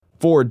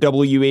For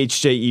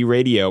WHJE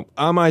Radio,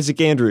 I'm Isaac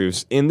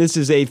Andrews, and this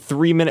is a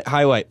 3-minute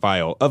highlight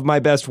file of my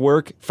best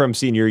work from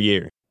senior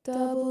year.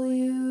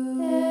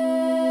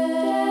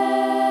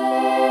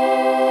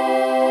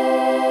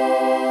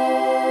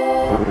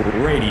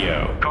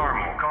 Radio.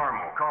 Carmel.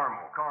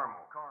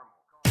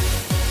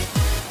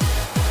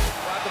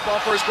 Drive the ball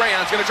for his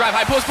Greyhounds. Going to drive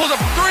high post, pulls up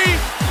for three.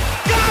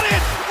 Got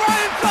it!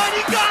 Ryan Todd,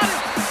 he got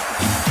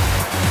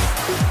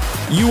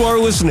it! You are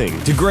listening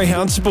to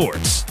Greyhound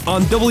Sports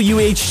on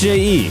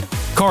WHJE,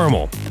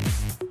 Carmel.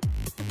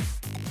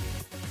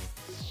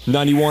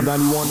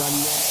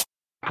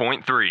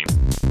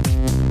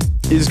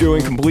 91.3 is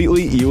going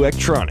completely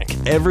electronic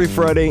every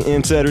Friday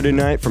and Saturday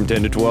night from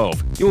 10 to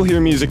 12. You'll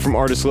hear music from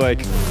artists like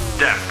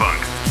Daft Punk,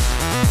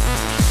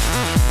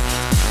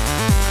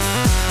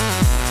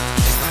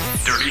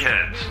 Dirty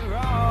Heads,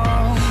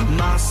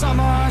 My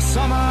summer,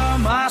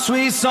 my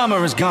sweet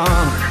summer is gone.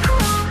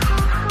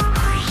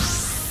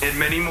 and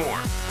many more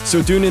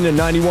So tune in to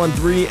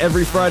 91.3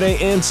 every Friday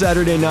and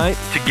Saturday night.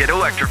 to get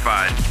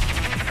electrified.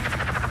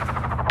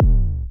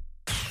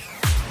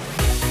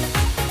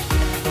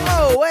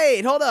 Oh,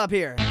 wait, hold up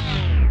here.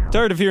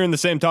 Tired of hearing the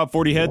same top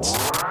 40 hits?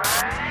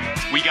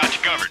 We got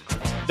you covered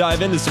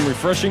Dive into some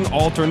refreshing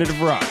alternative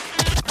rock.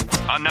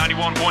 on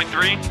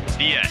 91.3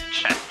 The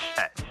Edge.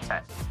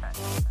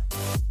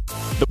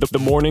 The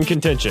Morning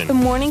Contention. The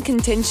Morning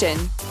Contention.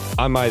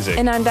 I'm Isaac.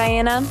 And I'm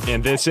Diana.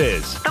 And this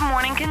is... The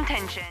Morning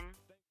Contention.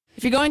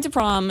 If you're going to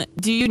prom,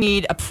 do you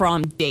need a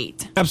prom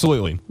date?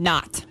 Absolutely.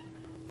 Not.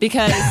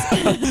 Because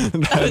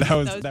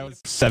that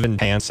was 7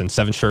 pants and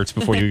 7 shirts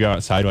before you go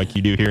outside like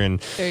you do here in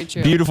Very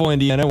true. beautiful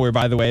Indiana, where,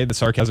 by the way, the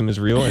sarcasm is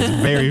real. It's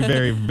very,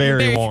 very,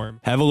 very warm.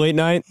 Have a late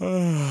night?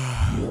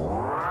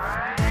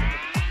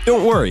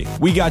 Don't worry.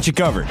 We got you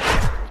covered.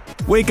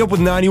 Wake up with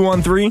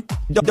 91.3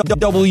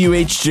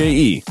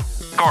 WHJE.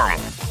 Carmel.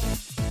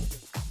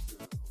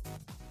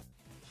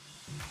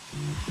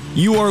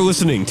 You are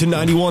listening to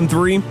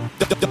 91.3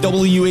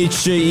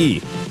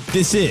 WHJE.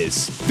 This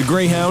is the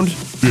Greyhound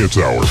Dance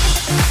Hour.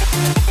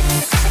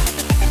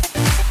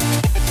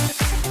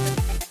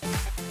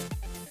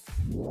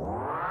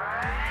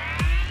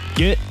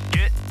 Get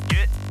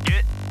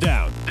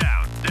Down.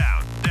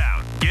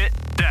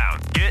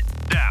 Get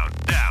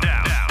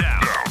down.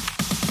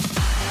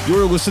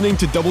 You're listening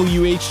to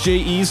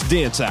WHJE's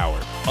Dance Hour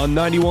on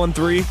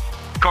 91.3,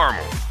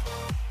 Carmel.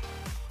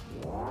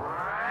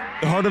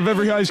 the heart of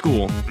every high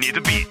school. Need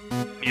the beat.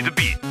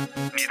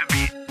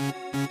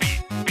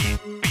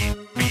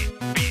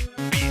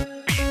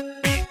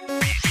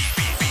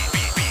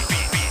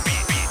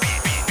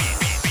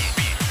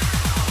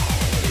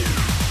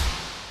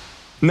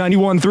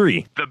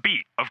 91.3. The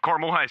beat of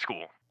Carmel High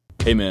School.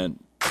 Hey man,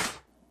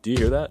 do you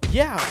hear that?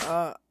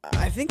 Yeah,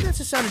 I think that's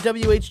the sound of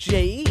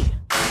WHJE.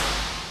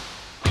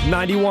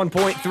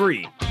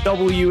 91.3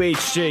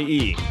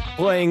 WHJE.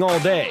 Playing all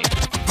day.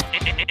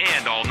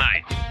 And all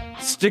night.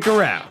 Stick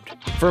around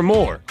for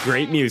more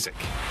great music.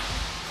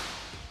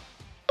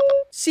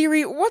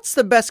 Siri, what's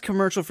the best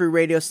commercial-free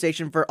radio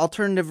station for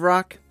alternative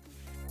rock?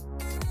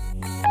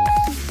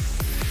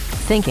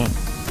 Thinking.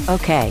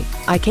 Okay,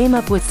 I came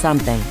up with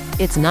something.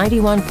 It's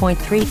 91.3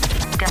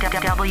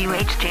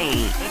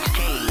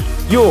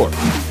 WHJ. You're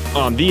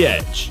on the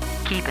edge.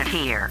 Keep it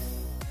here.